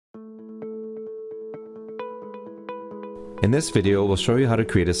In this video, we'll show you how to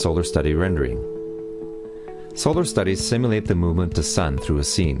create a solar study rendering. Solar studies simulate the movement of the sun through a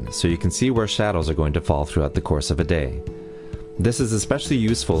scene, so you can see where shadows are going to fall throughout the course of a day. This is especially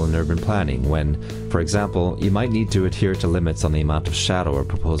useful in urban planning when, for example, you might need to adhere to limits on the amount of shadow a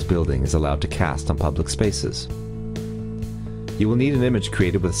proposed building is allowed to cast on public spaces. You will need an image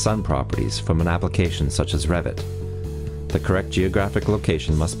created with sun properties from an application such as Revit. The correct geographic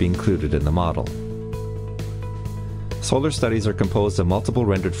location must be included in the model. Solar studies are composed of multiple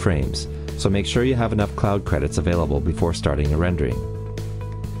rendered frames, so make sure you have enough cloud credits available before starting a rendering.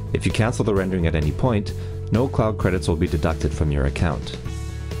 If you cancel the rendering at any point, no cloud credits will be deducted from your account.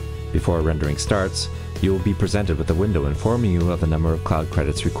 Before a rendering starts, you will be presented with a window informing you of the number of cloud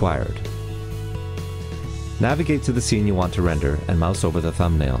credits required. Navigate to the scene you want to render and mouse over the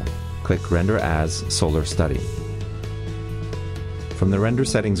thumbnail. Click Render as Solar Study. From the Render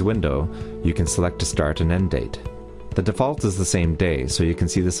Settings window, you can select a start and end date. The default is the same day, so you can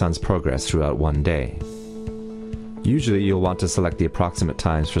see the sun's progress throughout one day. Usually you'll want to select the approximate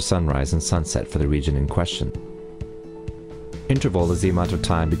times for sunrise and sunset for the region in question. Interval is the amount of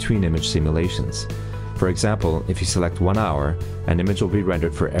time between image simulations. For example, if you select 1 hour, an image will be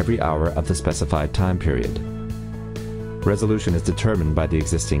rendered for every hour of the specified time period. Resolution is determined by the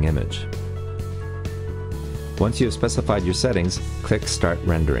existing image. Once you have specified your settings, click Start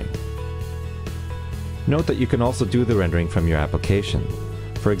Rendering. Note that you can also do the rendering from your application.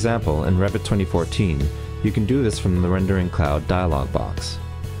 For example, in Revit 2014, you can do this from the Rendering Cloud dialog box.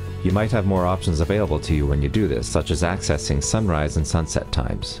 You might have more options available to you when you do this, such as accessing sunrise and sunset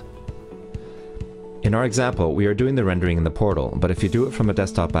times. In our example, we are doing the rendering in the portal, but if you do it from a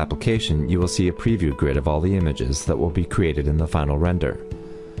desktop application, you will see a preview grid of all the images that will be created in the final render.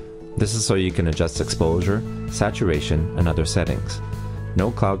 This is so you can adjust exposure, saturation, and other settings.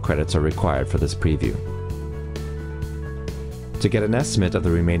 No cloud credits are required for this preview. To get an estimate of the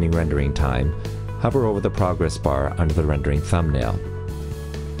remaining rendering time, hover over the progress bar under the rendering thumbnail.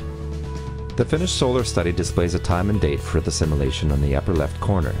 The finished solar study displays a time and date for the simulation on the upper left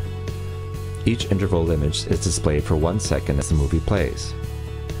corner. Each interval image is displayed for 1 second as the movie plays.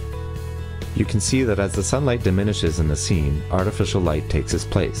 You can see that as the sunlight diminishes in the scene, artificial light takes its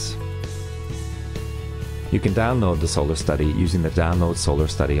place. You can download the solar study using the Download Solar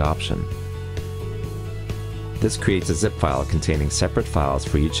Study option. This creates a zip file containing separate files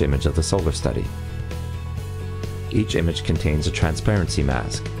for each image of the solar study. Each image contains a transparency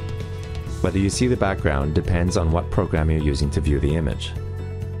mask. Whether you see the background depends on what program you're using to view the image.